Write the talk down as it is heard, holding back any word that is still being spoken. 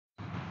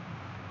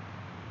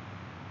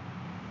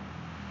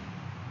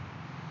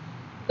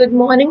Good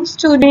morning,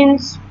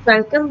 students.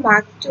 Welcome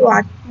back to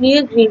our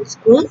Near Green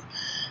School.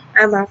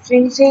 I'm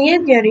Afrin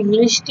Sayed, your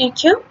English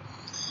teacher.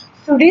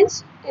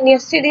 Students, in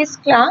yesterday's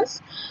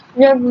class,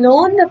 we have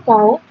learned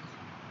about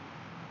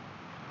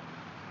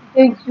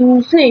the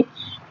usage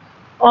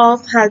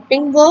of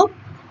helping verb,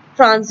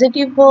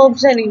 transitive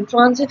verbs, and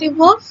intransitive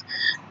verbs.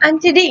 And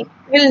today,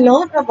 we'll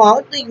learn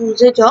about the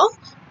usage of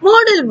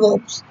modal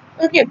verbs.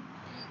 Okay,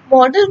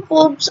 modal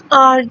verbs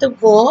are the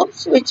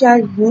verbs which are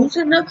used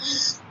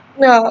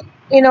uh,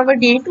 in our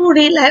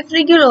day-to-day life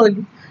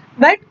regularly.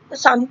 But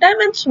sometimes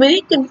it's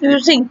very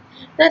confusing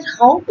that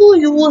how to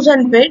use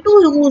and where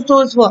to use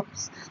those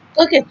verbs.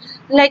 Okay,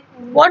 like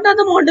what are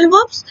the modal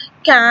verbs?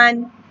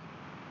 Can,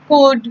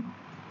 could,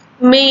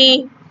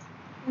 may,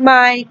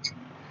 might,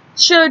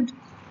 should,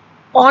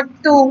 ought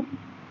to,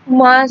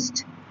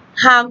 must,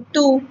 have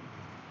to,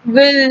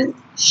 will,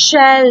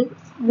 shall,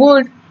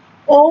 would.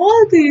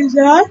 All these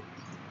are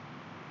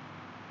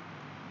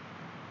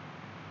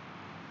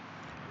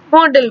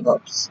modal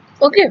verbs.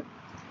 Okay.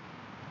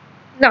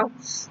 Now,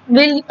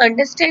 we'll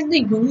understand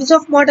the use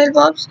of modal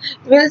verbs.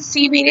 We'll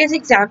see various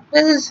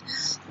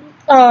examples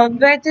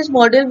where these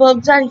modal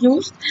verbs are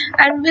used,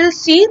 and we'll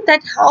see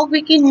that how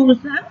we can use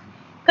them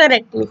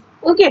correctly.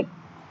 Okay,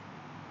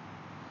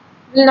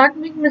 we'll not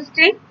make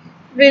mistake.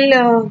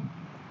 We'll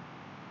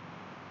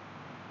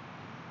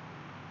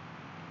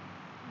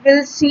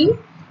see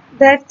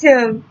that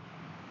it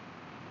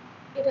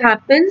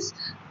happens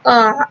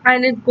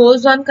and it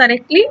goes on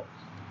correctly,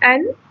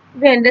 and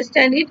we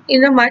understand it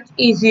in a much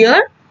easier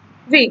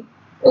way.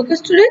 Okay,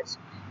 students.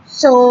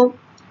 So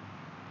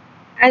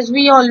as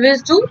we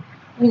always do,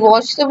 we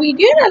watch the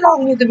video and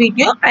along with the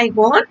video, I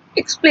go on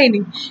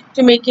explaining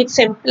to make it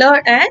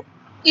simpler and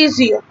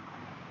easier.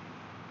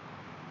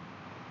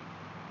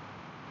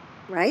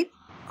 Right?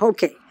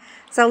 Okay,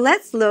 so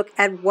let's look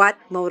at what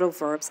modal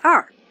verbs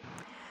are.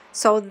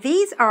 So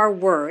these are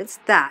words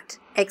that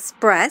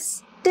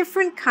express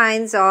different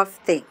kinds of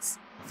things.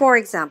 For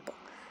example,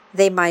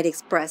 they might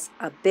express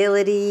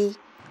ability,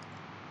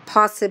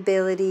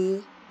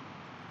 possibility,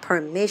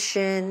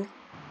 permission,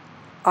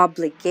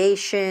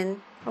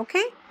 obligation,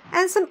 okay?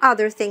 And some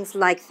other things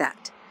like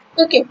that.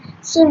 Okay,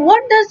 so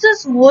what does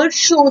this word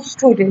show,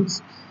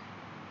 students?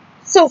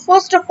 So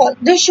first of all,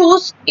 this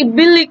shows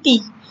ability.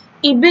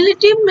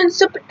 Ability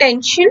means a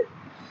potential,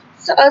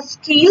 so a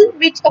skill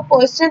which a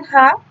person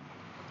have.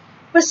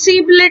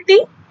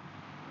 Possibility,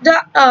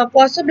 the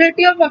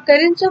possibility of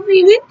occurrence of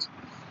event.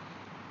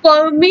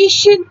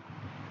 Permission,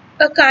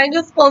 a kind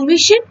of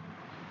permission.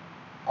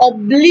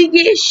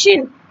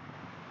 Obligation.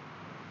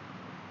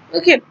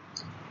 Okay,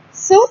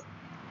 so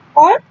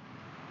or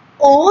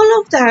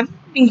all of them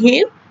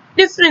behave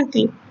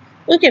differently.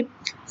 Okay,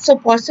 so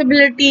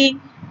possibility,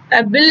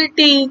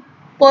 ability,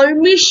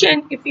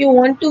 permission, if you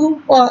want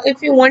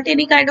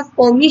any kind of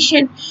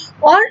permission,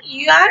 or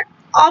your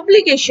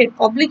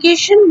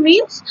obligation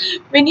means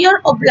when you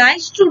are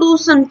obliged to do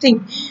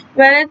something,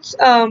 when it's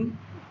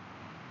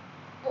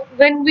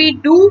when we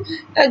do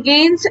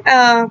against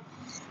or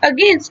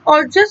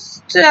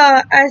just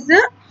as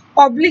a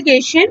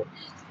obligation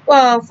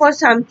for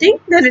something,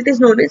 then it is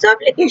known as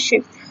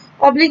obligation.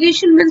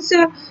 Obligation means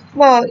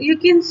you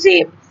can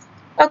say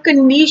a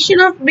condition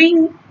of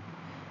being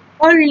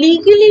or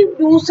legally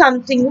do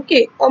something,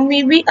 okay, or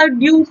maybe a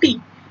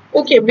duty.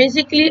 Okay,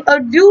 basically a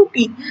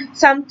duty,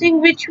 something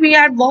which we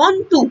are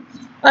born to,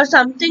 or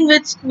something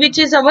which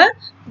is our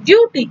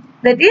duty,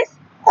 that is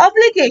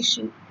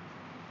obligation.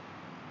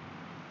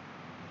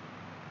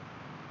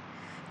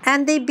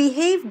 And they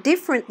behave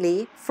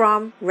differently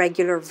from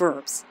regular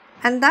verbs.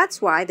 And that's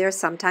why they're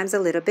sometimes a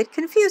little bit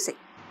confusing.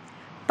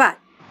 But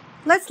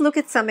let's look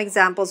at some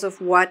examples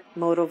of what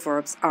modal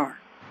verbs are.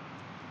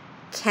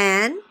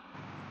 Can,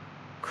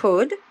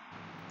 could,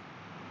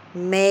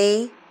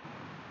 may,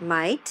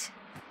 might,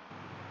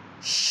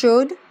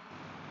 should,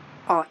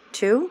 ought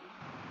to,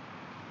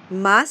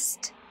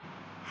 must,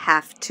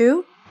 have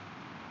to,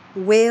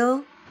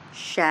 will,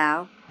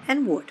 shall,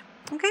 and would.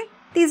 Okay?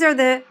 These are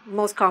the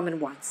most common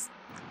ones.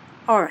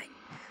 All right.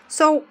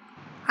 So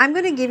I'm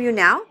going to give you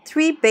now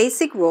 3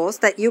 basic rules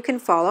that you can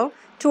follow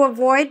to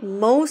avoid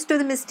most of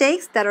the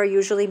mistakes that are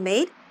usually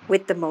made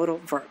with the modal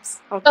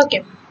verbs.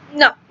 Okay.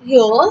 Now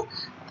here,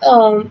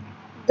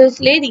 this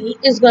lady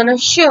is gonna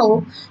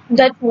show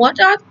that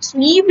what are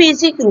 3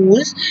 basic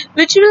rules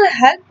which will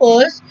help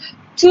us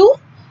to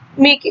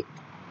make it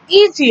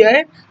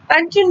easier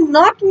and to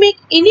not make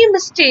any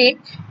mistake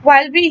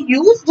while we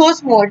use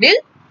those modal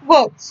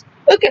verbs.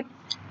 Okay.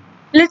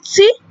 Let's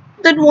see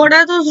that what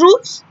are those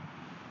rules.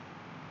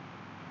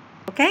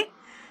 Okay?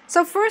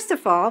 So first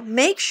of all,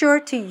 make sure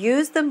to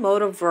use the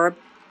modal verb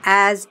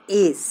as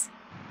is.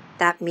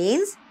 That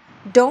means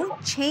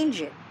don't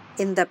change it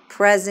in the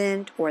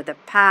present or the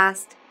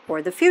past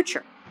or the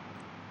future.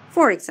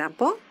 For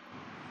example,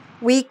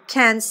 we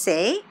can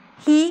say,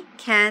 he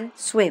can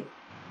swim.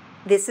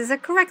 This is a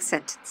correct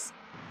sentence.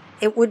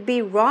 It would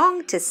be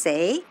wrong to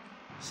say,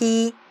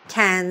 he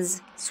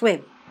cans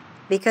swim,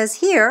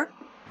 because here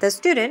the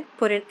student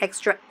put an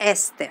extra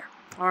S there.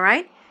 All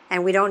right?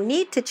 And we don't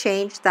need to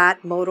change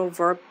that modal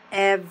verb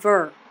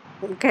ever.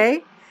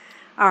 Okay?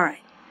 All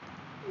right.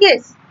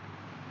 Yes.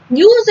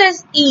 Use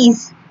as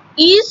is.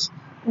 Is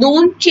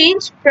don't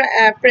change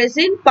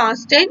present,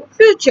 past and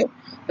future.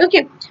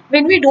 Okay.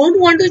 When we don't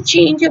want to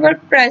change our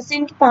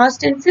present,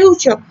 past and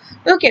future.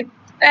 Okay.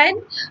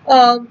 And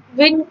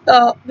when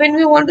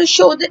we want to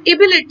show the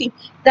ability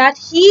that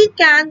he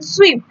can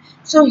swim.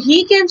 So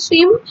he can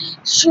swim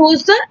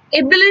shows the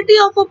ability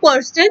of a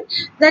person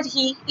that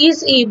he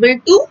is able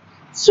to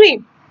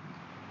swim.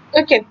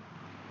 Okay.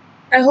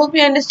 I hope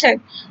you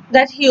understand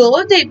that here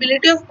the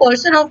ability of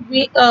person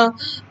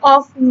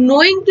of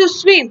knowing to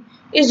swim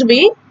is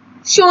being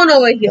shown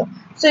over here.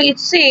 So it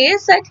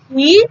says that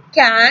he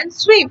can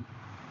swim.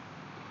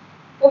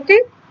 Okay.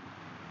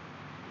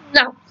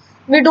 Now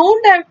we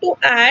don't have to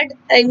add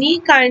any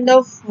kind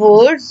of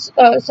words,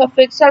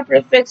 suffix or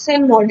prefix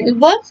in modal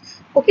verbs.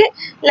 Okay.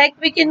 Like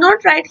we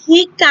cannot write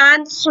he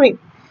can swim.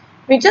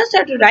 We just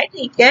have to write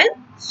he can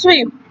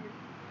swim.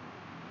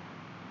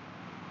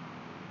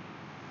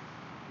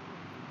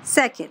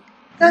 Second,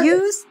 Correct.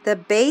 use the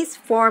base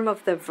form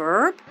of the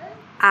verb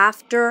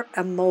after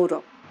a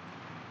modal.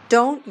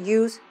 Don't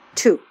use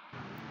to.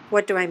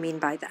 What do I mean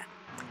by that?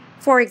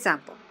 For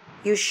example,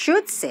 you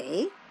should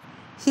say,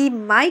 he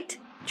might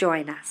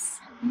join us,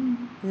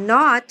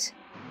 not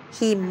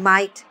he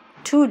might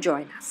to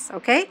join us,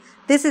 okay?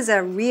 This is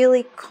a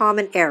really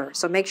common error,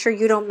 so make sure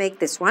you don't make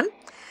this one.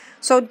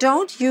 So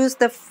don't use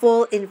the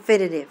full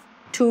infinitive,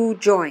 to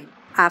join,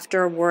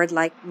 after a word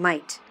like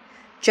might.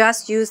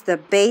 Just use the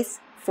base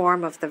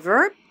form of the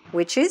verb,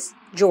 which is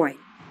join.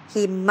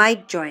 He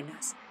might join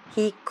us.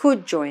 He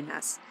could join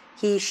us.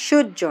 He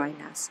should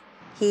join us.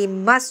 He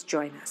must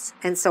join us,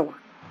 and so on.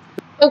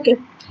 Okay.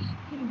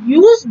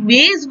 Use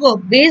base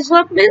verb. Base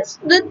verb means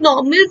the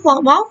normal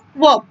form of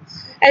verb.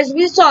 As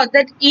we saw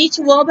that each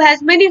verb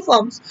has many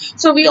forms.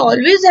 So we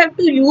always have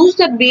to use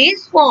the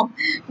base form,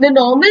 the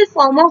normal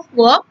form of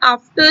verb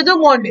after the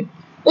modal.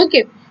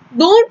 Okay.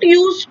 Don't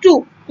use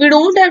to. We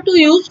don't have to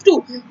use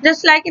to.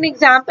 Just like an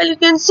example, you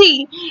can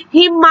see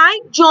he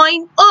might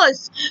join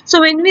us.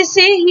 So when we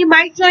say he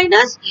might join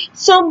us,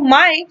 so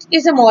might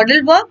is a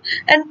modal verb,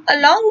 and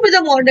along with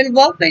the modal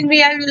verb, when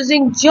we are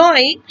using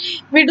join,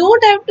 we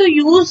don't have to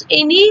use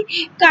any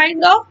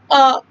kind of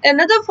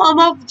another form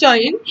of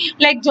join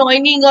like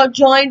joining or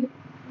joined,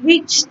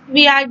 which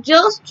we are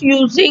just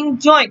using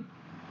join.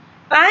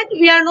 And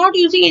we are not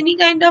using any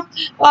kind of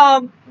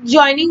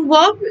joining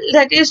verb,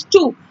 that is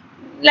to.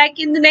 Like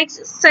in the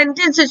next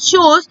sentence it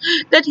shows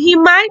that he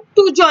might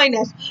to join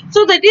us,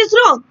 so that is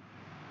wrong.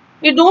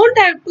 We don't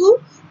have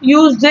to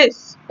use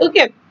this.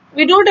 Okay,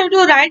 we don't have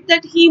to write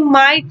that he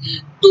might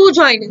to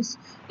join us.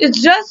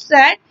 It's just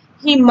that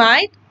he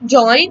might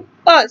join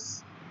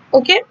us.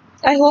 Okay,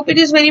 I hope it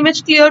is very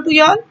much clear to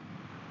y'all.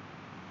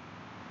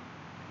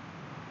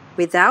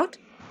 Without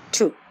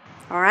to.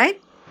 All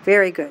right?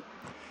 Very good.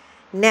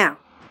 Now,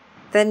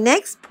 the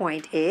next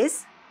point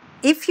is,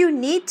 if you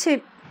need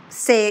to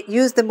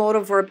use the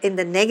modal verb in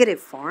the negative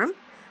form,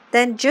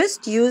 then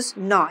just use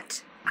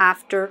not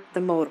after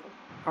the modal.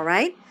 All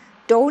right?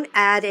 Don't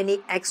add any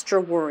extra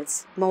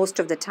words most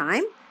of the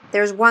time.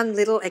 There's one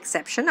little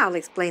exception. I'll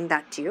explain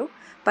that to you.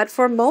 But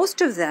for most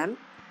of them,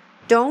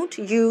 don't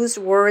use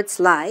words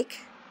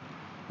like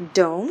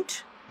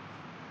don't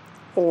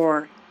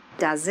or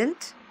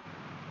doesn't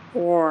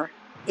or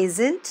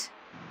isn't,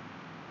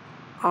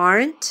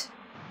 aren't,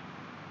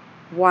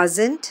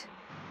 wasn't,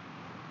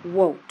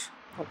 won't.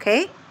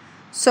 Okay?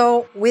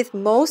 So with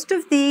most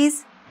of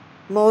these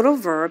modal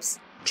verbs,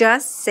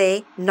 just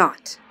say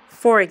not.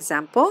 For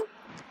example,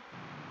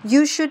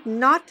 you should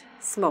not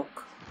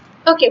smoke.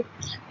 Okay,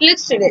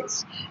 let's do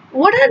this.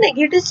 What are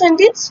negative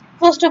sentence?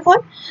 First of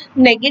all,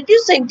 negative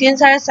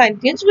sentence are a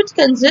sentence which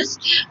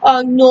consists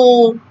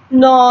no,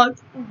 not,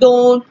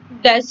 don't,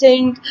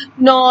 doesn't,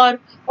 nor,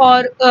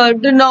 or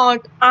do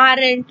not,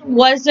 aren't,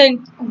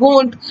 wasn't,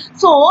 won't.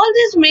 So all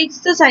this makes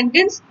the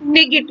sentence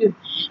negative.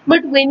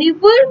 But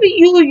whenever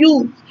you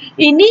use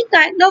any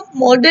kind of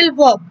modal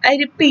verb, I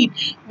repeat,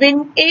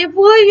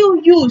 whenever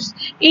you use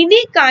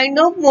any kind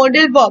of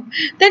modal verb,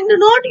 then do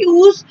not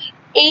use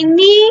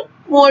any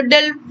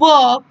modal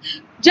verb.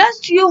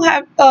 Just you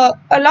have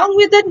along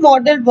with that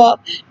modal verb,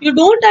 you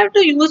don't have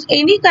to use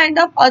any kind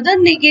of other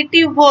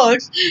negative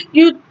words.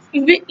 You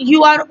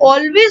are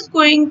always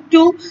going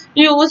to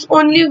use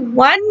only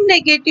one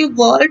negative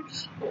word,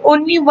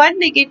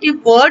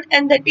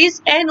 and that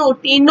is not,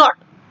 not.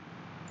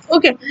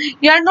 Okay,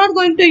 you are not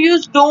going to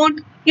use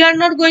don't, you are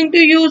not going to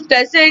use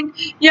doesn't,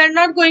 you are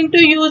not going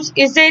to use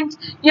isn't,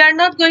 you are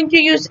not going to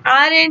use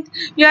aren't,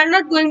 you are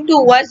not going to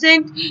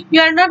wasn't, you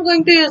are not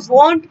going to use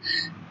won't.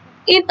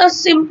 In a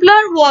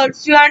simpler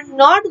words, you are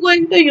not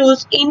going to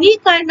use any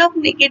kind of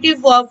negative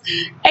verb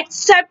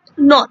except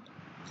not.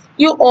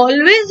 You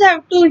always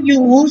have to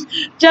use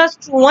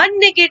just one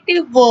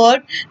negative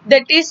word,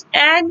 that is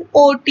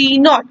not,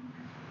 not.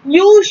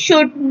 You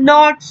should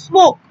not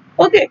smoke.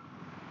 Okay.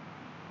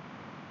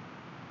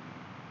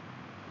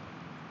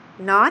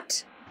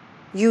 Not,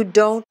 you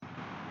don't.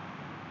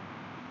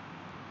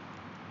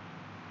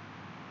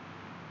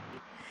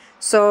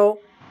 So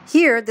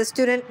here the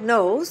student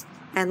knows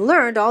and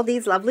learned all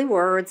these lovely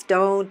words,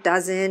 don't,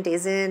 doesn't,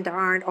 isn't,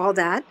 aren't, all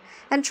that,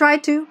 and try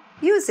to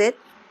use it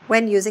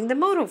when using the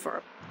modal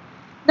verb.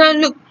 Now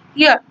look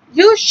here,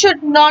 you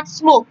should not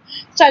smoke.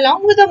 So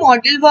along with the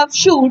modal verb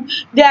should,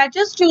 they are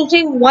just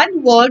using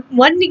one word,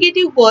 one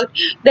negative word,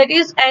 that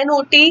is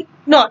not,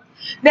 not.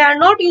 They are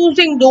not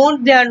using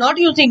don't, they are not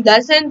using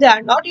doesn't, they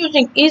are not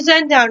using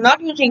isn't, they are not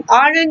using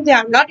aren't, they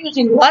are not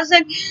using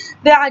wasn't.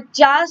 They are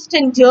just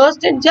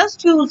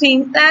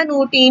using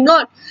not,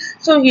 not.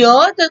 So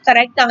here the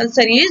correct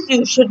answer is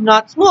you should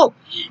not smoke.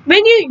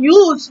 When you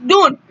use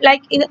don't,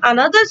 like in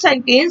another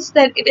sentence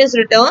that it is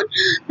written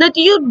that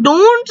you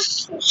don't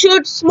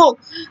should smoke.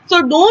 So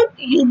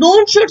you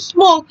don't should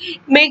smoke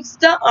makes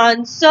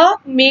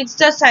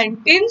the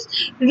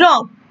sentence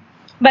wrong.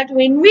 But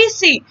when we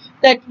say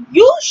that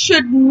you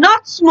should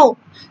not smoke,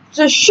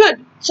 so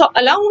should, so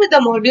along with the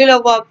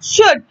modular verb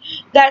should,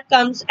 that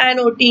comes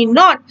not,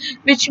 not,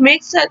 which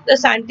makes the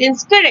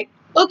sentence correct.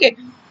 Okay.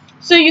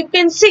 So you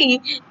can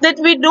see that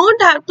we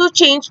don't have to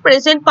change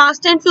present,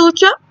 past and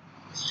future.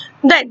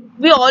 Then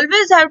we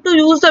always have to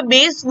use the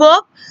base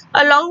verb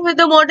along with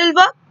the modal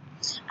verb.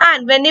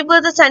 And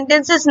whenever the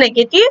sentence is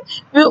negative,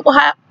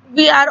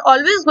 we are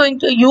always going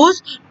to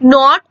use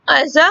not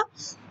as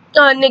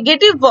a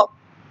negative verb.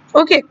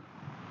 Okay.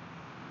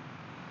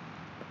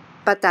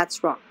 But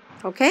that's wrong.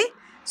 Okay?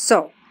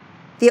 So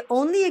the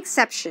only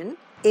exception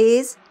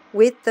is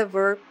with the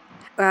verb,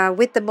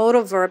 with the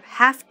modal verb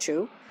have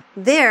to.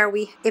 There,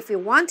 if you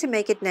want to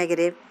make it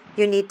negative,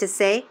 you need to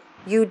say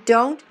you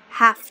don't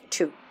have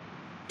to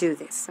do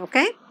this.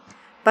 Okay?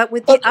 But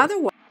with the other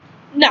one.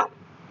 Now,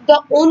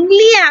 the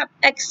only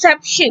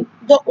exception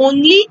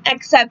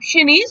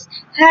is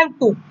have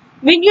to.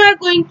 When you are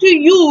going to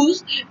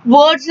use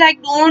words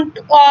like don't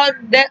or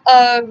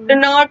do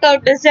not or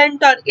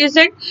doesn't or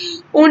isn't,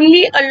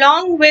 only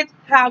along with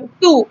have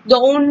to. The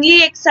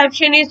only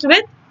exception is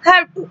with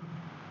have to.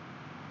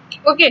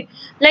 Okay,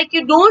 like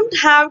you don't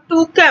have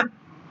to come.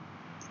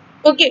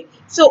 Okay,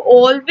 so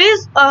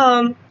always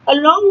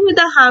along with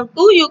the have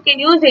to, you can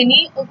use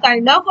any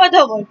kind of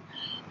other word.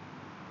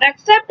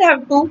 Except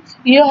have to,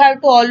 you have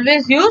to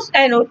always use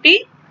not,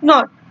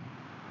 not.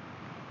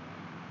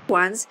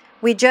 Ones,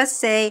 we just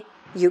say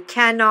you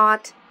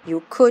cannot,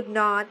 you could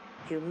not,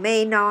 you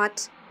may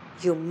not,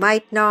 you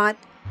might not,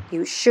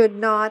 you should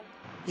not,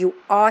 you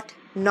ought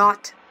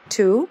not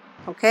to.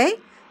 Okay?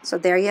 So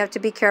there you have to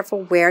be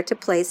careful where to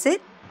place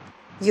it.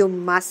 You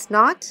must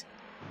not.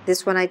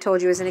 This one I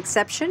told you is an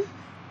exception.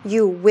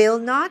 You will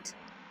not,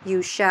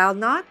 you shall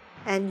not,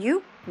 and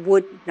you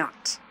would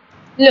not.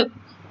 Look,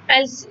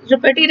 I'll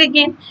repeat it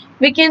again.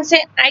 We can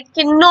say I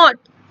cannot,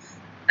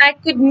 I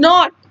could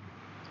not,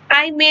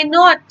 I may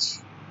not,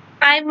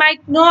 I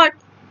might not,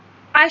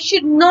 I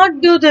should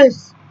not do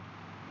this,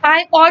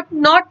 I ought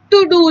not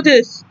to do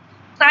this,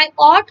 I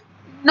ought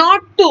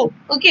not to.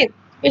 Okay,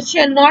 it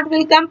shall not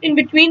will come in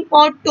between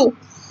ought to.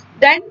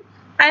 Then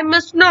I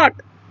must not.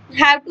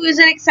 Have to is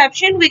an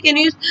exception. We can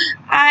use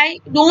I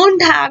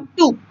don't have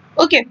to.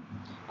 Okay,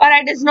 or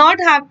I does not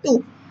have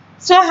to.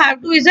 So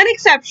have to is an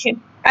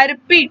exception. I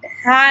repeat,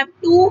 have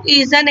to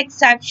is an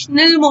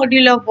exceptional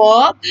modular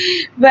verb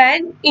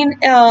when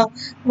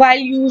while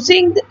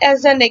using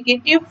as a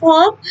negative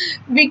form,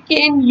 we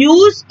can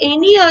use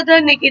any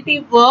other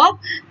negative verb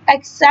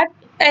except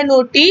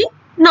not,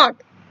 not.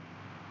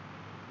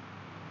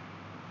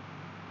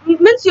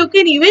 Means you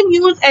can even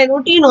use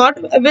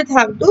not, not with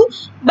have to,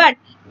 but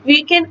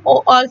we can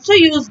also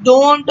use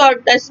don't or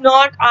does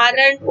not,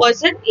 aren't,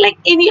 wasn't, like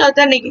any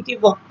other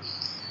negative verb.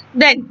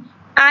 Then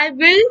I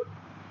will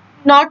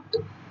not,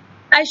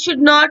 I should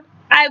not,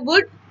 I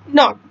would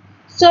not.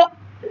 So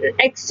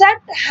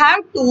except have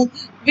to,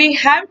 we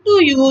have to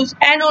use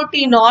not,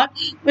 not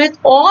with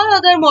all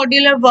other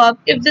modular verb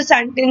if the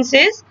sentence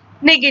is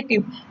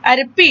negative. I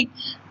repeat,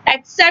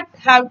 except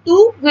have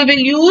to, we will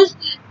use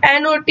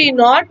not,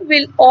 not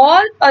with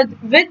all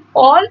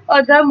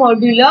other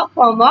modular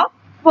form of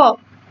verb.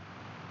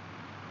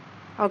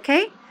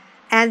 Okay?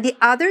 And the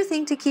other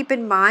thing to keep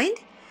in mind,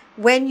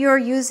 when you're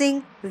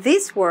using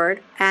this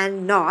word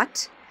and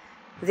not,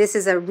 this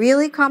is a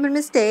really common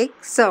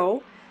mistake.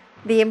 So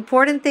the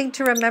important thing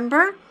to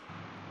remember,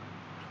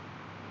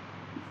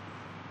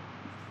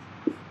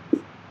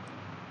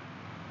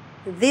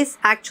 this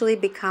actually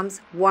becomes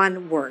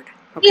one word.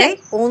 Okay?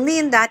 Yes. Only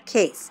in that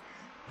case.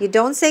 You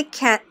don't say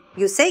can,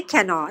 you say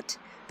cannot,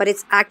 but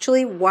it's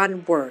actually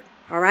one word.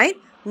 All right?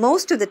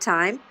 Most of the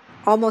time,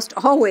 almost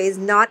always,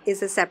 not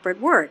is a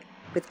separate word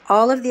with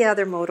all of the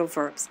other modal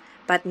verbs,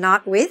 but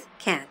not with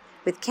can.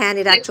 With can,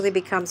 it actually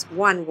becomes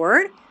one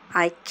word.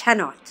 I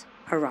cannot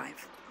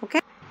arrive. Okay?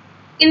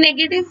 In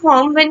negative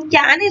form, when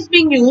can is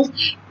being used,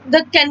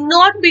 the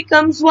cannot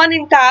becomes one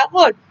entire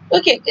word.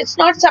 Okay, it's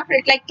not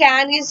separate, like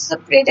can is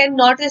separate and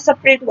not is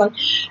separate one.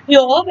 Here,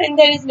 when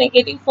there is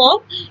negative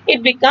form,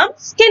 it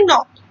becomes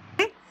cannot.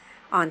 Okay?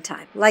 On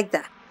time, like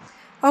that.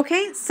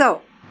 Okay,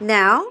 so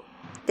now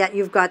that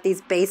you've got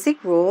these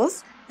basic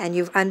rules and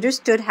you've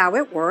understood how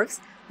it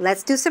works,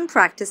 let's do some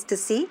practice to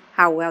see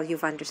how well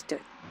you've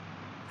understood.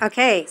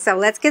 Okay, so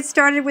let's get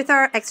started with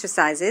our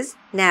exercises.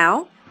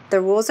 Now, the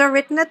rules are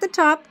written at the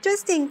top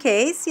just in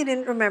case you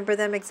didn't remember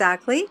them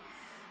exactly.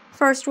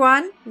 First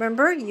one,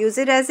 remember, use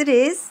it as it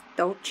is.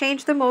 Don't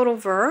change the modal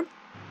verb.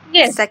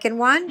 Yes. Second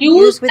one,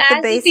 Use use with the as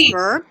it base is.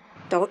 verb.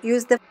 Don't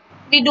use the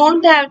We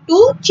don't have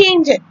to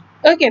change it.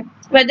 Okay.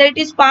 Whether it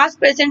is past,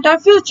 present, or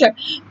future,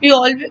 we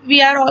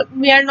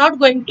are not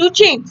going to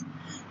change.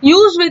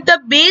 Use with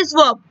the base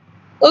verb.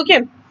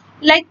 Okay.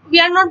 Like we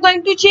are not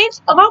going to change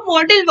our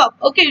modal verb.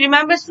 Okay.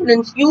 Remember,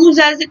 students, use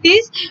as it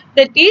is.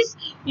 That is,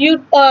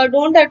 you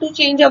don't have to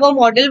change our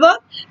modal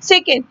verb.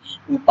 Second,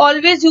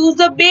 always use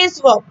the base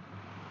verb.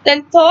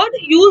 Then third,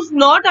 use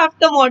not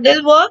after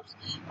modal verbs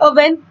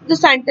when the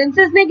sentence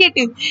is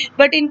negative.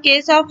 But in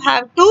case of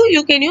have to,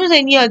 you can use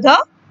any other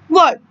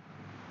word.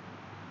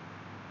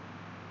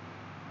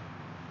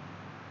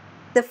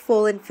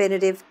 full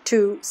infinitive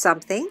to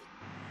something.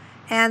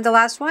 And the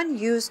last one,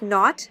 use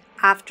not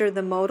after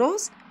the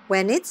modals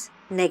when it's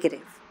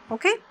negative.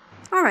 Okay?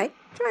 All right.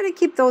 Try to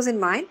keep those in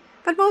mind.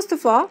 But most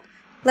of all,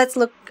 let's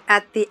look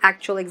at the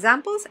actual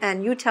examples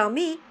and you tell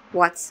me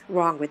what's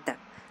wrong with them.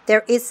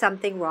 There is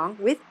something wrong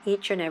with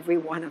each and every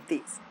one of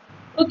these.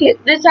 Okay,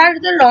 these are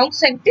the wrong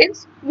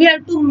sentence. We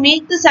have to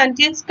make the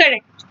sentence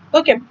correct.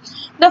 Okay.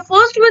 The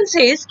first one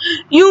says,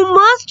 you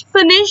must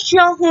finish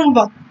your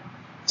homework.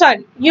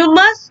 Sorry, you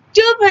must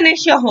to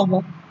finish your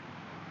homework.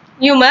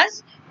 You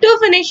must to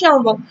finish your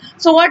homework.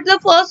 So what the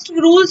first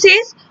rule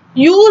says?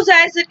 Use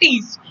as it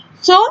is.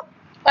 So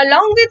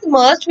along with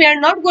must, we are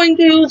not going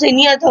to use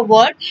any other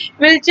word.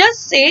 We'll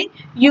just say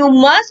you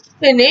must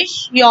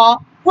finish your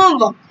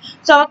homework.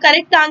 So our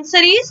correct answer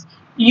is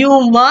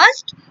you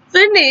must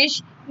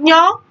finish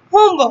your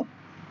homework.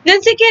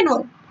 Then second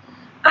one,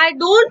 I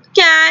don't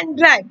can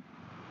drive.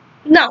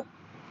 Now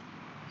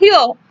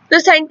here the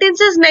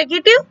sentence is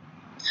negative,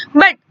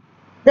 but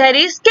there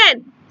is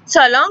can.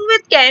 So along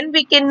with can,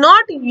 we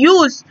cannot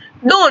use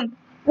don't.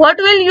 What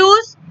will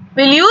use?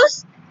 Will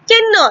use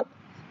cannot.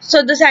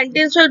 So the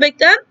sentence will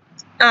become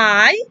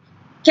I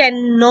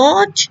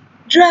cannot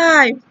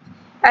drive.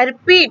 I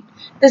repeat,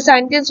 the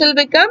sentence will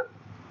become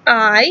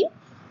I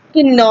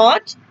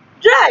cannot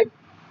drive.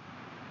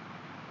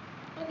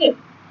 Okay.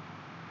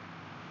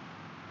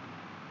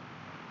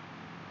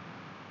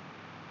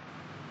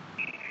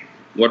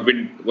 What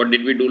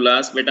did we do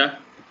last, beta?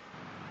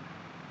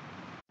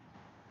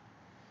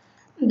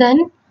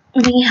 Then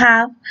we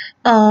have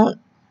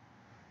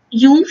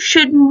you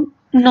should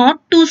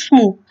not to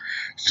smoke.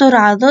 So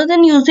rather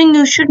than using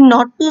you should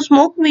not to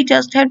smoke, we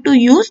just have to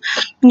use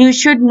you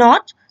should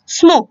not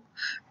smoke.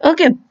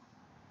 Okay.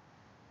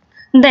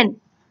 Then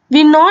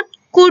we not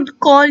could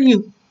call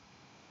you.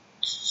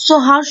 So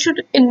how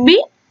should it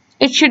be?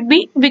 It should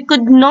be we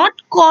could not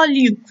call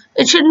you.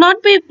 It should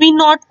not be we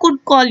not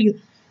could call you.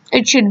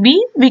 It should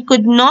be we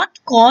could not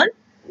call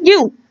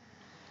you.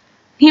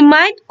 He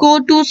might go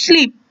to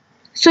sleep.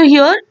 So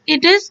here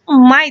it is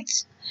might.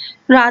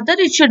 Rather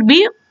it should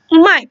be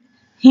might.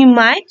 He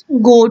might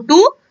go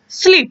to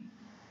sleep.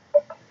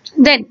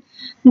 Then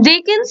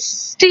they can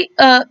stay.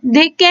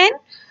 They can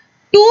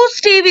to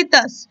stay with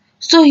us.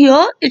 So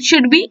here it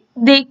should be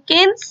they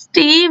can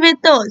stay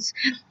with us.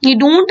 You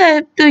don't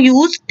have to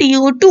use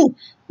to.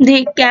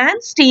 They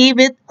can stay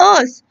with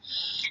us.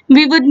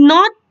 We would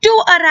not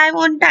to arrive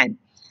on time.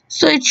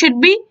 So it should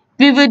be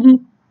we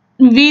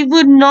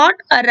would not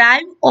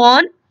arrive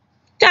on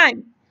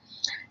time.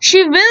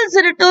 She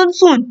will return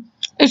soon.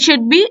 It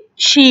should be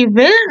she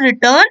will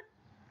return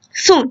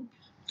soon.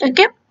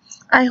 Okay.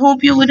 I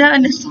hope you would have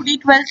understood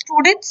it well,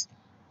 students.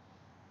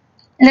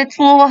 Let's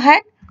move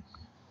ahead.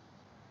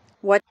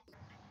 What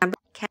number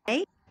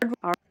K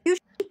or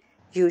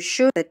you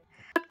should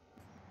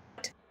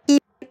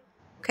keep,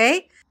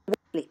 okay?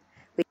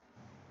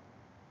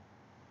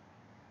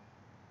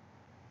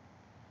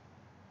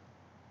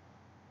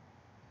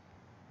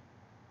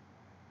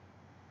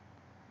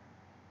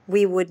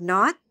 We would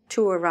not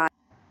to arrive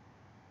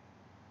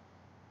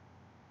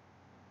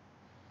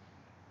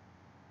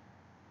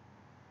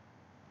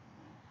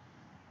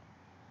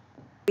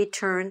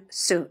return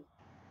soon.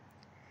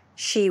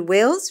 She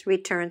wills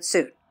return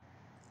soon.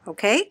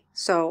 Okay,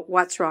 so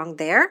what's wrong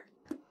there?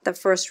 The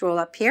first rule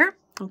up here,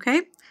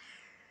 okay?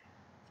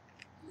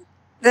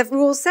 The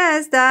rule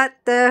says that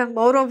the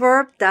modal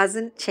verb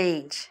doesn't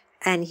change.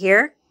 And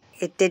here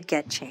it did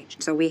get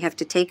changed. So we have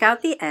to take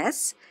out the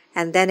S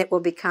and then it will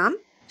become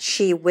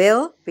she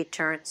will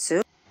return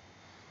soon.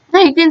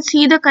 Now you can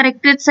see the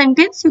corrected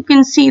sentence. You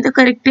can see the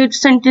corrected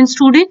sentence,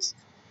 students.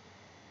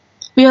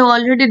 We have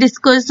already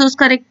discussed those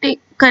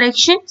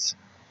corrections.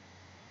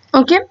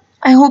 Okay.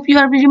 I hope you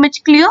are very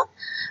much clear.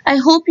 I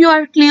hope you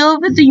are clear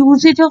with the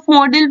usage of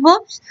modal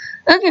verbs.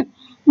 Okay.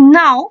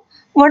 Now,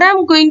 what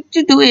I'm going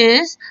to do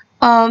is,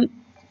 we'll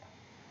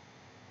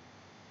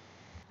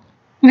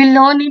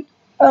learn it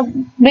a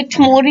bit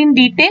more in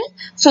detail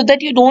so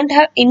that you don't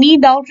have any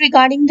doubt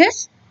regarding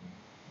this.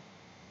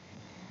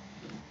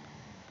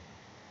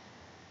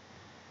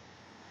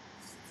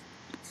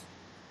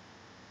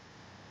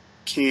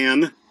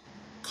 Can,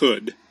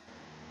 could.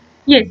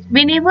 Yes,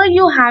 whenever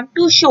you have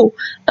to show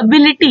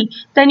ability,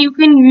 then you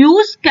can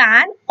use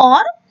can or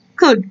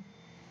could.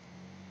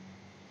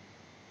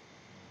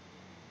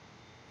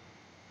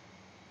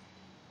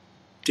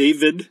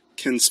 David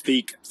can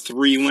speak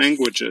 3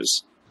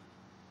 languages.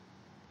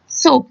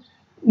 So,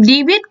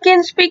 David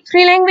can speak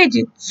 3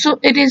 languages. So,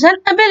 it is an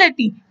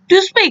ability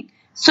to speak.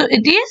 So,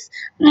 it is,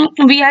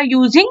 we are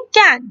using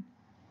can.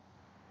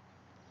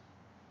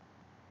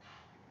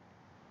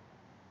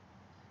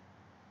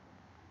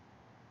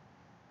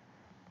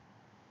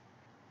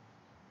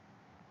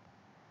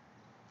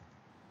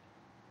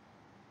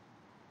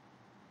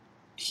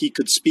 He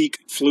could speak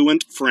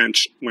fluent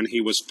French when he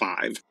was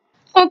 5.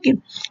 Okay,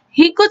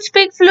 he could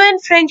speak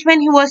fluent French when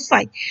he was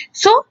 5.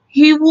 So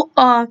he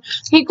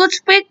could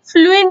speak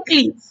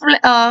fluently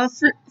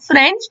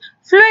French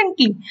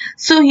fluently.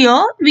 So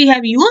here we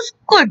have used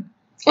could.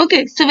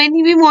 Okay, so when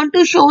we want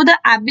to show the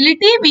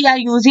ability, we are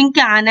using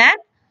can and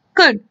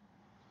could.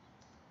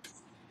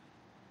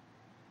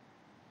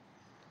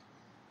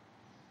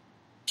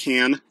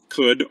 Can,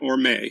 could, or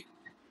may.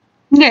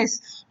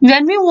 Yes,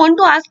 when we want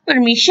to ask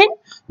permission,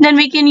 then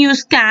we can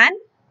use can,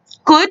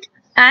 could,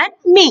 and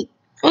may.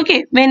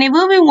 Okay,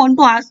 whenever we want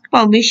to ask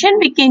permission,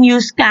 we can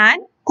use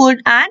can,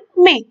 could, and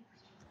may.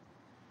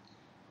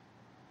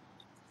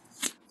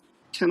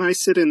 Can I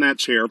sit in that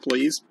chair,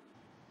 please?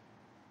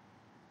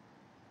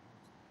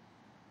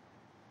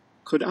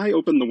 Could I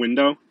open the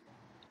window?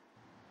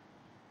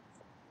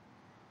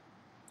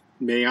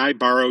 May I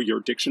borrow your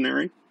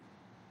dictionary?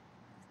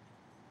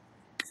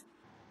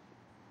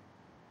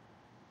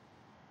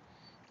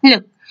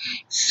 Look,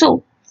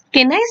 so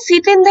can I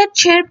sit in that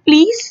chair,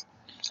 please?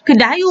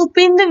 Could I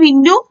open the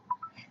window?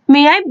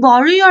 May I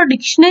borrow your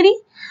dictionary?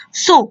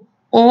 So,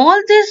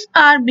 all these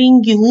are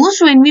being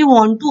used when we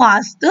want to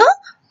ask the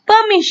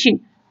permission.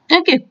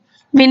 Okay.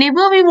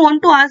 Whenever we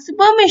want to ask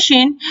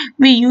permission,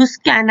 we use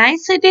can I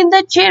sit in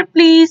the chair,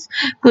 please?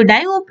 Could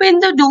I open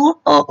the door,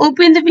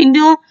 open the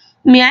window?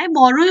 May I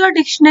borrow your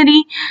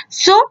dictionary?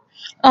 So,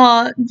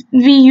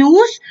 we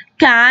use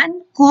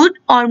can, could,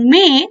 or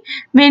may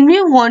when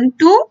we want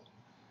to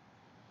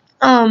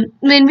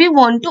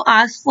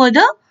ask for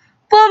the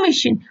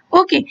permission.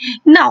 Okay,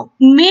 now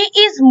may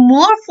is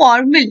more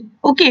formal.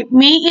 Okay,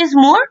 may is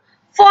more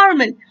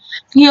formal.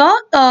 Here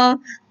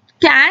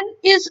can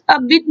is a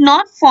bit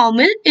not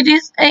formal, it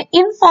is an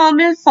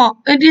informal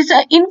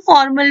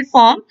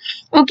form,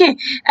 okay,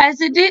 as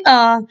it is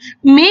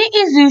may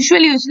is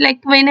usually used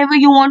like whenever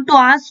you want to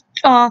ask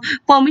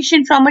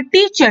permission from a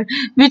teacher,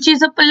 which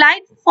is a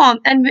polite form,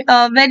 and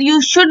where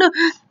you should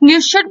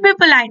be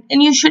polite,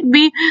 and you should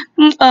be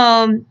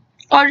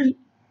or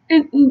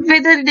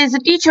whether it is a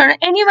teacher or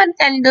anyone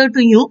elder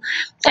to you,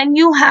 and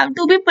you have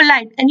to be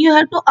polite, and you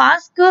have to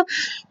ask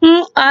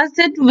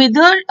that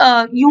whether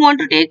you want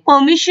to take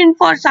permission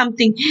for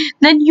something,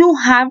 then you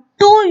have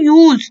to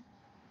use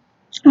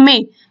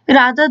may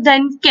rather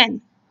than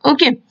can.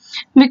 Okay,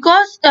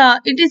 because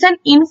it is an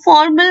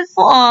informal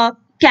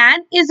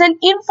can is an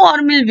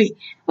informal way.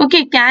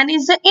 Okay, can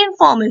is an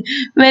informal,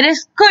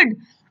 whereas could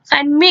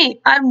and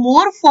may are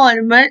more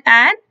formal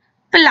and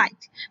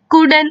polite.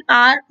 Could and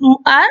are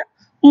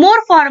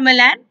more formal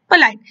and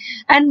polite,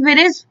 and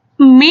whereas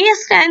may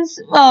stands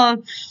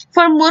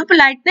for more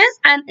politeness,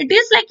 and it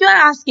is like you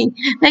are asking,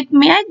 like uh,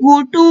 may I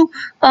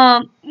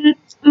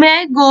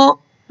go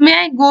may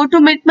I go to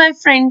meet my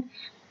friend.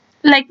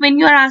 Like when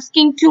you are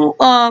asking to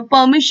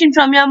permission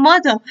from your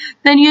mother,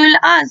 then you will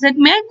ask that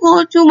may I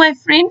go to my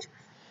friend.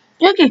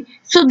 Okay,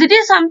 so that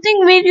is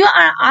something where you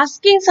are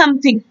asking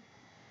something.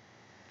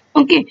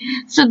 Okay,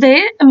 so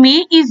there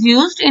may is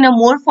used in a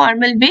more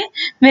formal way,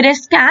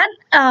 whereas can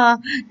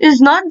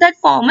is not that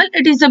formal,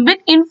 it is a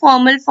bit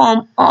informal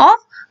form of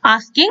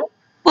asking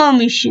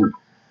permission.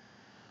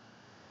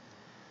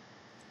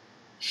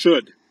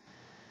 Should.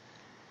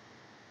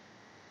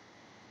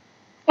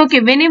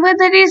 Okay, whenever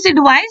there is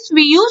advice,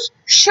 we use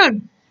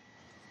should.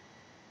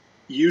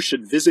 You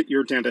should visit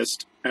your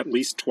dentist at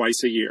least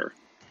twice a year.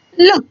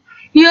 Look,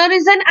 here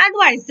is an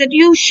advice that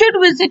you should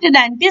visit a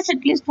dentist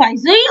at least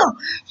twice a year.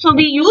 So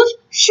we use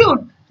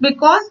should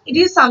because it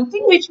is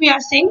something which we are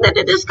saying that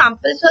it is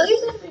compulsory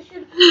that we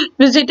should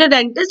visit a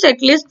dentist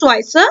at least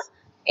twice a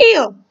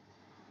year.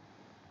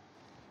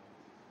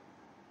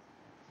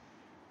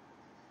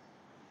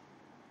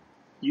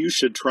 You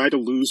should try to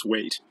lose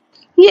weight.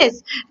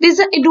 Yes, this is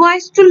an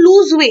advice to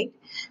lose weight.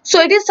 So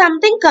it is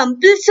something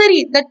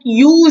compulsory that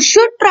you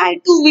should try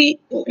to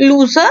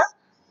lose a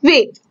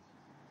weight.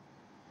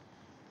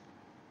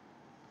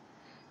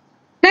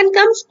 Then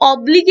comes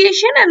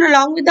obligation, and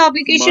along with the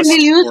obligation Must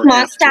we use or have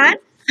must and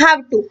to.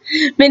 have to.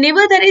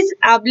 Whenever there is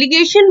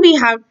obligation, we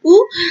have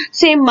to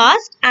say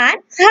must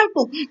and have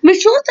to,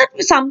 which shows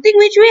that something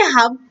which we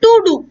have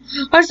to do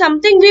or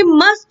something we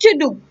must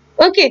do.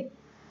 Okay.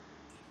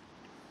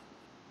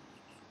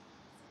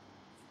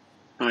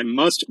 I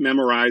must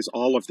memorize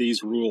all of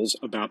these rules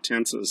about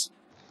tenses.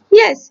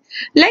 Yes,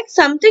 like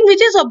something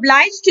which is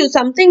obliged to,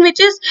 something which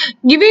is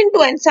given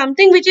to, and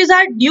something which is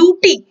our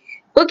duty.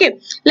 Okay,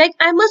 like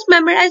I must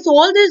memorize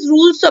all these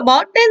rules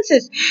about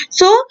tenses.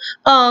 So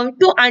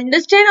to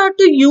understand how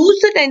to use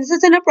the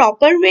tenses in a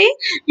proper way,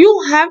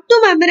 you have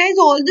to memorize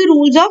all the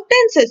rules of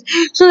tenses.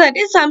 So that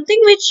is something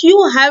which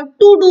you have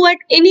to do at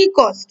any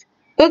cost.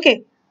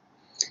 Okay.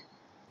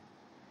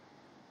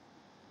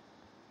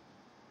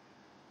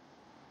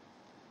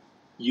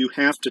 You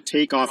have to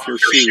take off your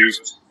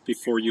shoes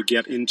before you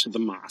get into the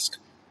mosque.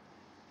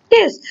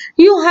 Yes,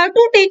 you have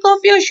to take off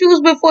your shoes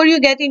before you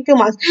get into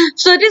mosque.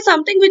 So it is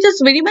something which is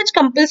very much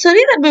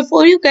compulsory, that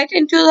before you get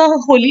into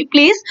the holy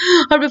place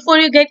or before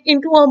you get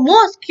into a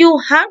mosque, you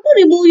have to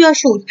remove your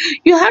shoes.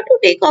 You have to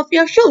take off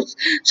your shoes.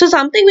 So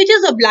something which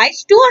is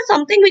obliged to, or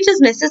something which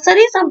is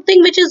necessary,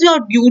 something which is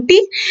your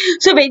duty.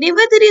 So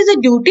whenever there is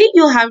a duty,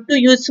 you have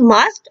to use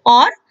must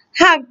or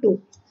have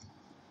to.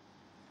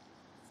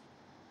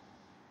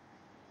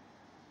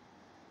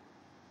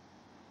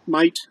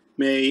 Might,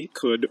 may,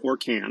 could, or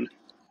can.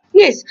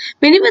 Yes,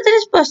 whenever there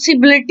is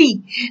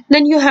possibility,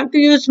 then you have to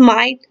use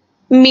might,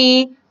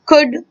 may,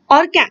 could,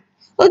 or can.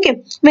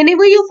 Okay,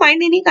 whenever you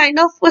find any kind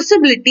of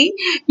possibility,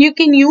 you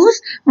can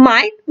use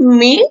might,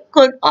 may,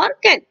 could, or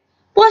can.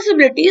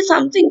 Possibility is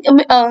something,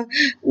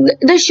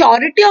 the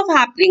surety of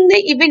happening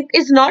the event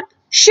is not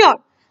sure.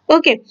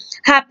 Okay,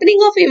 happening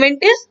of event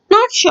is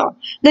not sure.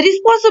 There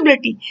is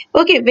possibility.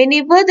 Okay,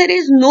 whenever there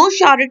is no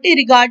surety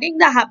regarding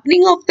the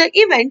happening of the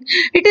event,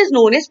 it is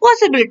known as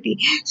possibility.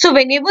 So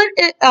whenever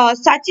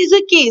such is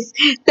a case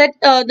that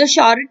the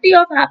surety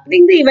of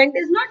happening the event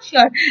is not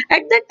sure,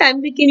 at that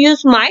time we can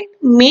use might,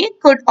 may,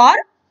 could, or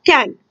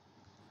can.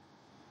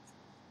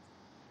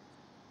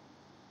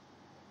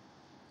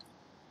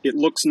 It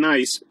looks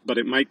nice, but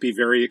it might be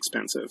very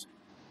expensive.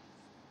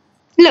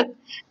 Look,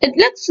 it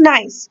looks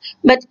nice,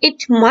 but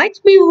it might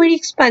be very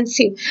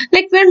expensive.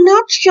 Like we're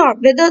not sure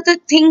whether the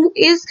thing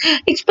is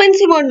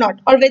expensive or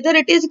not, or whether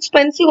it is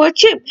expensive or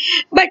cheap.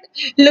 But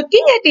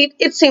looking at it,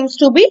 it seems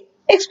to be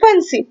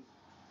expensive.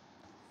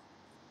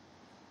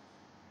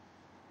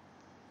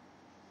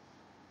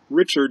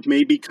 Richard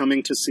may be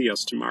coming to see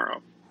us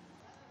tomorrow.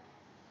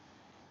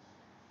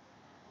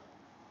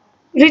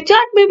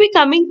 Richard may be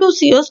coming to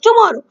see us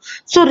tomorrow.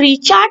 So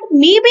Richard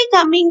may be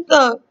coming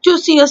to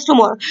see us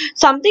tomorrow.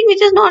 Something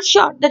which is not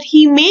sure, that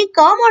he may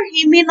come or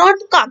he may not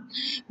come.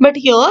 But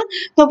here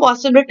the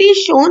possibility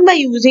is shown by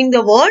using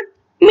the word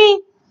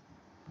may.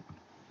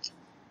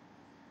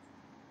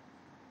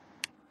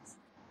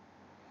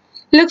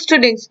 Look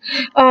students,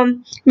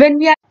 when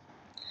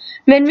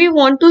we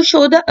want to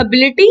show the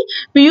ability,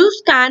 we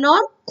use can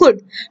or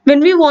could.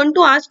 When we want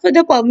to ask for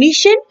the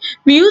permission,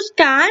 we use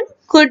can,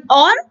 could,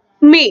 or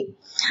may.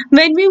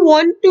 When we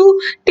want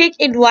to take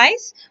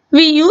advice,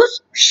 we use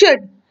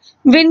should.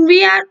 When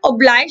we are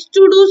obliged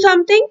to do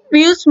something,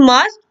 we use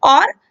must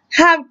or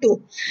have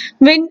to.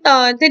 When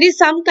there is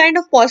some kind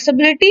of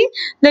possibility,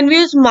 then we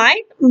use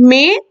might,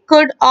 may,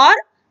 could, or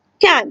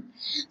can.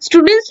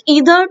 Students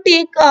either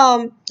take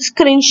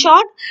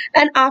screenshot,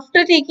 and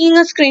after taking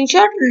a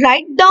screenshot,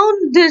 write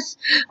down this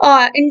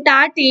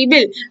entire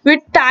table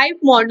with type,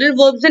 model,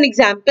 verbs and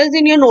examples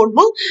in your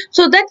notebook,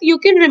 so that you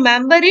can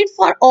remember it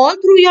for all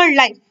through your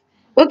life.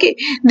 Okay,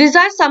 these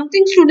are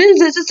something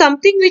students, this is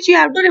something which you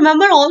have to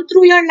remember all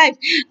through your life,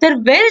 that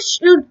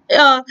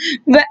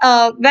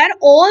where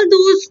all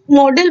those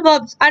model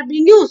verbs are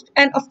being used,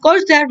 and of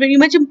course they are very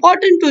much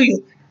important to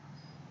you.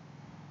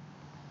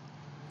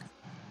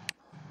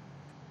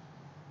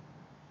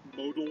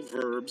 Modal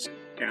verbs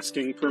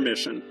asking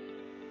permission.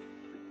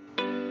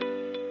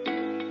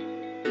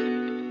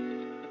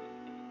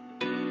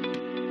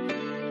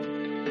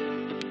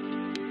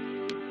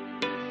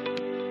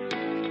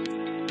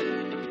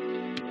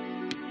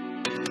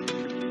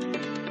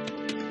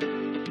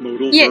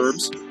 Modal Yes,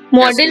 verbs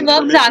model asking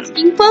verbs permission.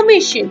 asking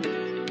permission.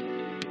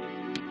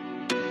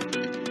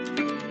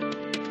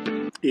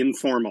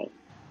 Informal.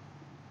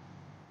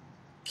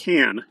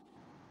 Can.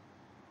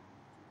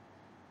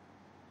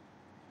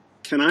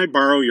 Can I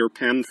borrow your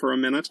pen for a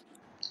minute?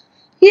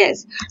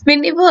 Yes,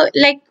 whenever,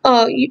 like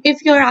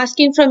if you're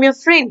asking from your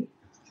friend,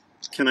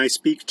 Can I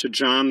speak to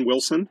John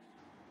Wilson?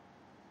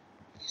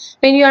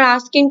 when you're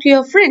asking to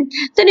your friend,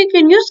 then you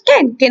can use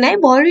can. Can I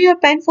borrow your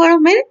pen for a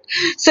minute?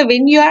 So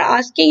when you are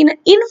asking in an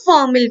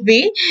informal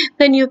way,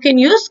 then you can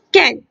use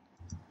can.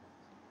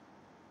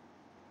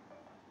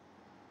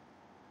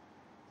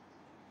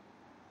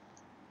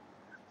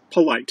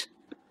 Polite.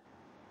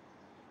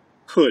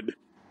 Could.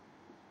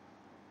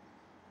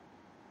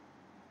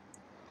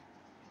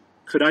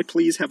 Could I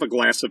please have a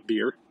glass of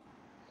beer?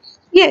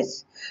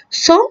 Yes.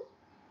 So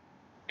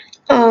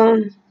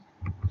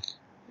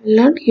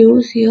not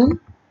use here.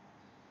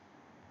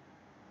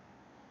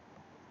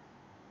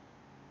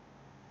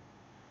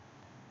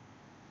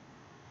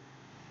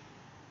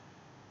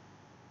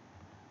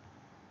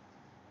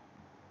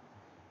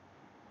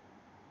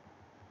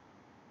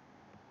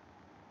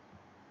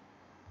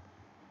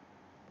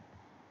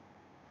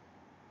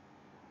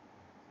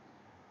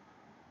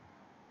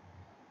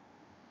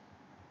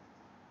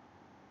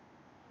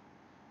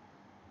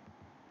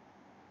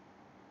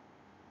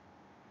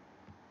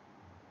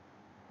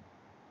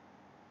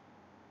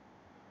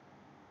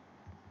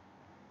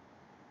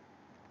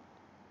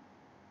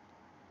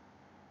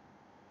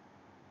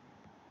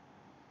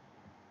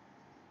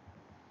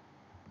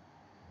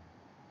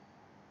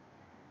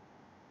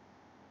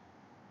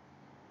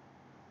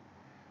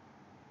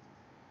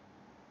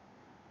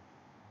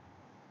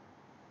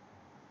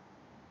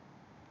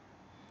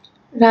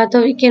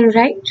 Rather, we can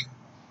write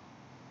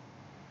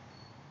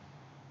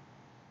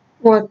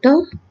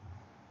water,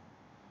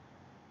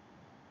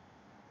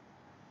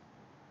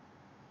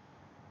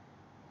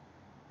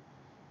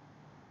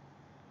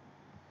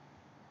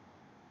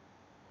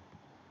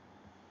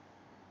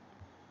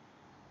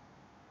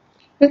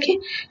 okay.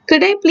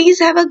 Could I please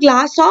have a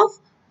glass of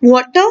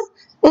water?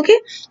 Okay,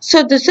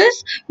 so this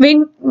is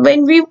when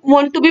we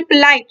want to be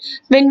polite.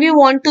 When we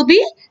want to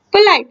be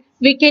polite,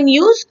 we can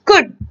use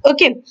could.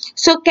 Okay,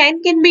 so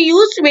can be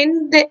used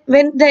when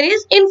there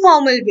is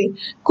informal way.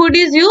 Could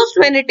is used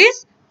when it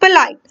is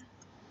polite.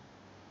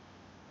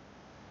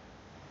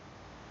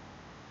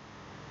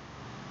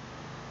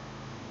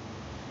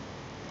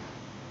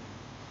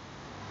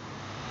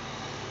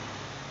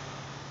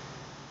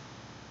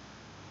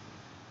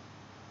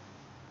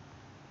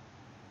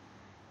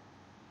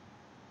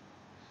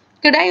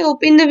 Could I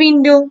open the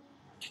window?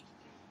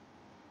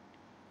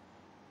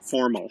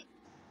 Formal.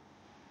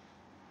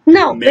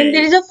 Now, when there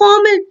May. is a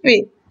formal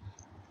way,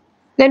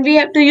 then we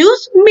have to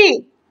use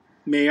may.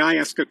 May I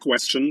ask a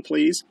question,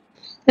 please?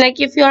 Like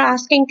if you are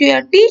asking to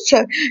your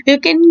teacher, you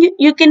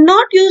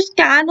cannot use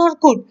can or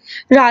could.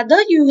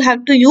 Rather, you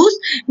have to use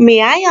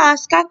may I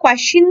ask a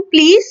question,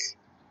 please?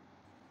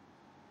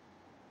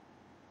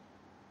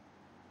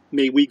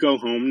 May we go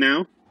home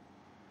now?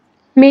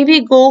 May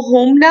we go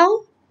home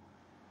now?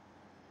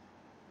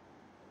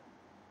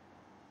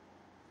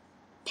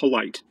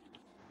 Polite.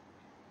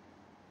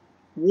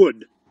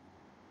 Would.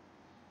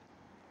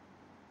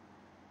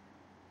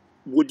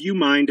 Would you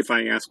mind if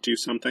I asked you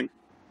something?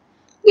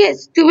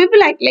 Yes, to be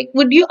polite. Like,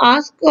 would you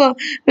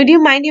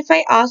mind if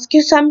I ask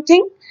you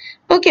something?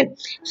 Okay,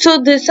 so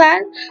these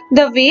are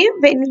the way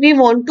when we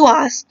want to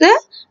ask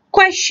the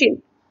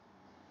question.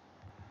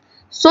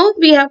 So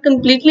we have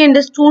completely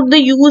understood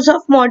the use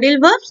of modal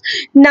verbs.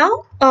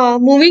 Now,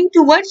 moving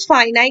towards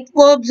finite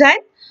verbs and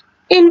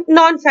in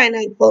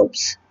non-finite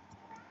verbs.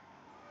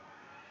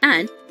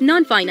 And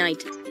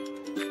non-finite.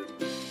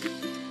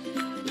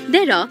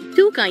 There are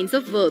two kinds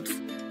of verbs,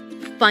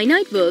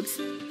 finite verbs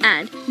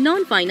and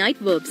non-finite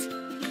verbs.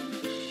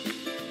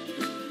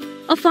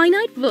 A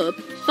finite verb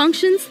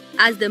functions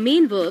as the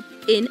main verb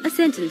in a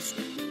sentence.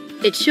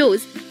 It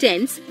shows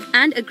tense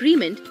and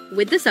agreement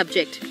with the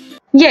subject.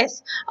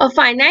 Yes, a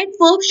finite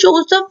verb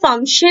shows the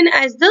function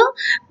as the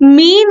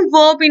main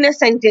verb in a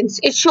sentence.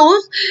 It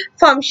shows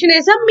function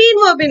as a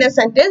main verb in a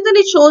sentence, and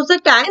it shows the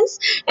tense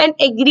and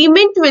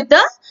agreement with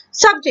the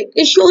subject.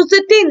 It shows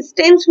the tense.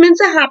 Tense means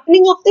the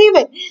happening of the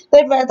event.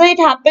 That whether it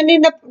happened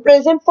in the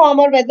present form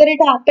or whether it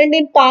happened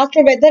in past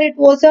or whether it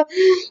was a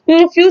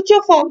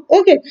future form.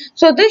 Okay,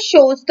 so this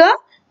shows the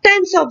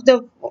tense of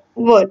the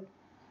word.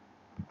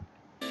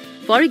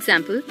 For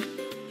example,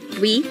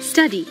 we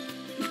study.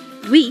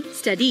 We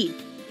studied.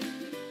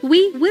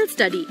 We will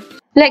study.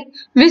 Like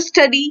we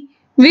study,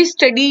 we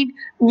studied,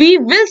 we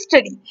will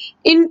study.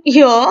 In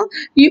here,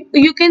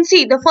 you can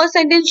see the first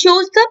sentence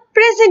shows the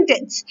present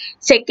tense,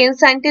 second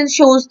sentence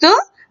shows the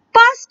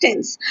past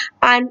tense,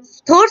 and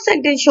third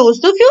sentence shows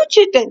the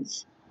future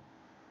tense.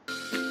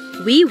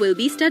 We will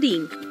be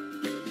studying.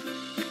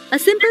 A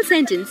simple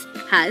sentence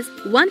has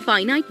one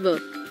finite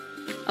verb.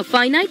 A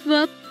finite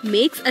verb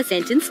makes a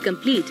sentence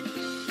complete.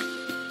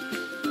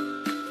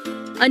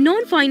 A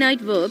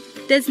non-finite verb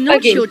does not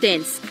Again. show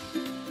tense.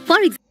 For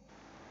example,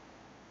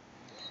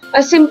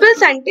 A simple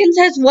sentence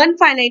has one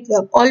finite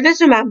verb. Always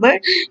remember,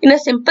 in a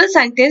simple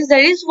sentence,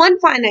 there is one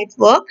finite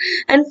verb,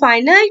 and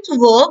finite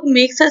verb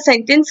makes a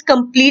sentence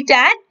complete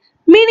and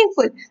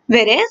meaningful.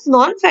 Whereas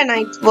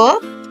non-finite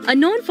verb, a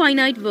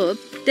non-finite verb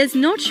does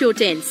not show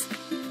tense.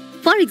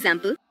 For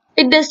example,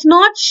 it does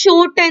not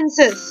show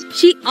tenses.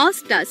 she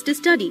asked us to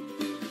study.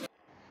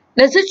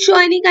 Does it show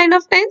any kind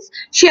of tense?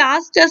 She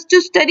asked us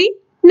to study?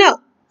 No.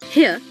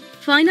 Here,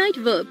 finite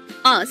verb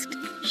asked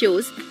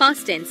shows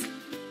past tense.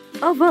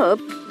 A verb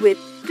with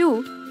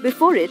to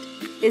before it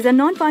is a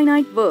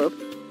non-finite verb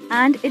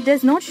and it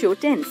does not show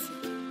tense.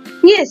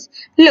 Yes,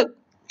 look,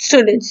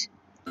 students.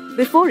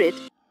 Before it,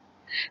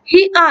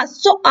 He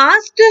asked. So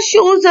asked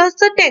shows us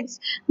the tense.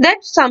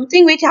 That's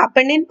something which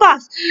happened in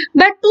past.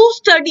 But to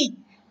study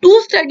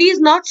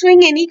is not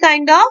showing any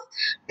kind of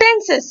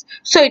tenses.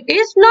 So it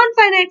is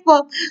non-finite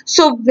verb.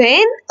 So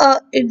when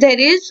there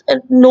is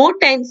no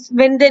tense,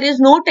 when there is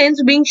no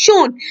tense being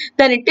shown,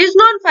 then it is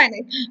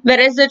non-finite.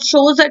 Whereas it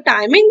shows a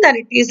timing, then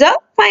it is a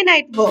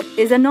finite verb.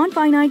 is a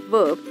non-finite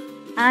verb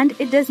and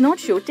it does not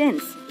show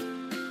tense.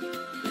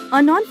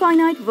 A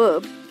non-finite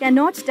verb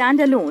cannot stand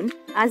alone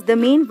as the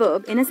main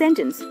verb in a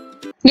sentence.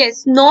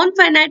 Yes,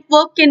 non-finite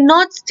verb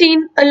cannot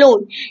stand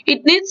alone.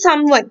 It needs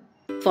someone.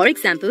 For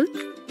example,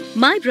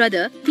 my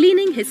brother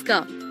cleaning his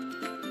car.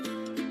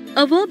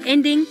 A verb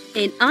ending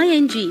in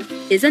ing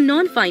is a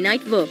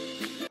non-finite verb.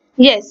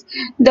 Yes,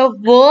 the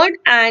word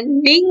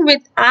ending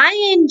with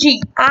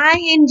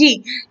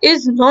ing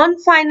is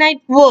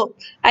non-finite verb.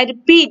 I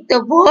repeat,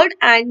 the word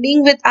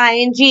ending with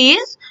ing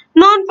is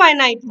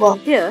non-finite verb.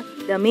 Here,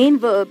 the main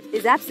verb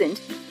is absent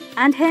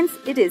and hence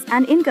it is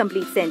an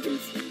incomplete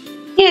sentence.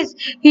 Yes,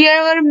 here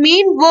our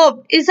main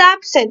verb is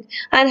absent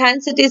and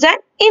hence it is an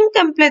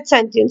incomplete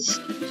sentence.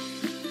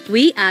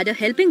 We add a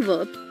helping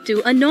verb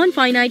to a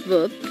non-finite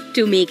verb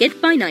to make it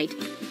finite.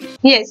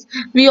 Yes,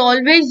 we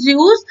always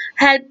use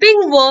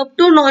helping verb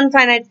to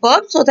non-finite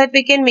verb so that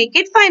we can make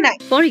it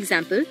finite. For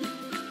example,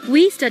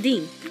 we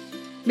studying.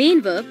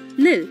 Main verb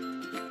nil.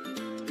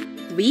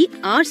 We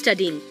are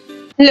studying.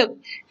 Look,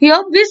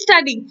 here we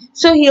study.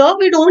 So here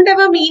we don't have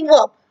a main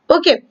verb.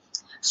 Okay.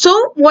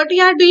 So what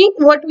we are doing?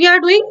 We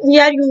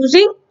are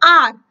using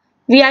are.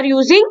 We are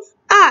using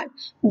are.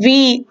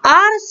 We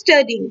are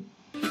studying.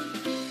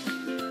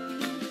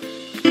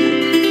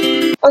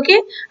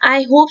 Okay,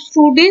 I hope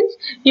students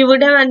you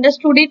would have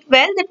understood it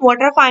well that what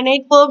are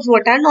finite verbs,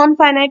 what are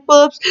non-finite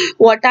verbs,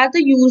 what are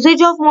the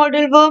usage of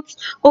modal verbs.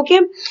 Okay,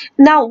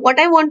 now what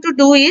I want to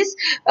do is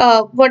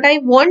what I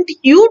want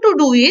you to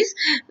do is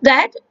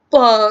that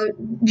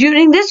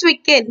during this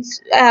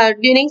weekends,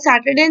 during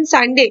Saturday and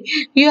Sunday,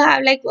 you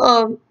have like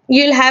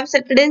you'll have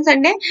Saturday and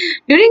Sunday.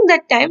 During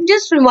that time,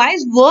 just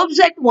revise verbs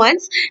at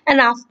once, and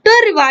after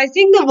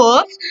revising the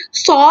verbs,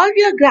 solve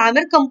your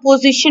grammar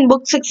composition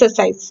books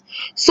exercise.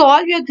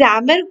 Solve your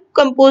grammar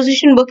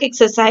composition book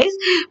exercise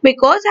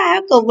because I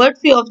have covered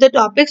few of the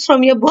topics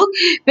from your book.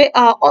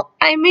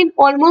 I mean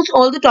almost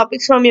all the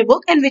topics from your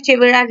book, and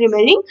whichever are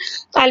remaining,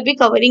 I'll be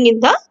covering in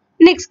the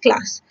next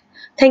class.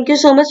 Thank you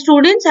so much,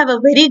 students. Have a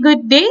very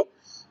good day.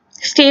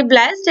 Stay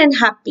blessed and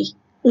happy.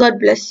 God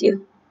bless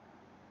you.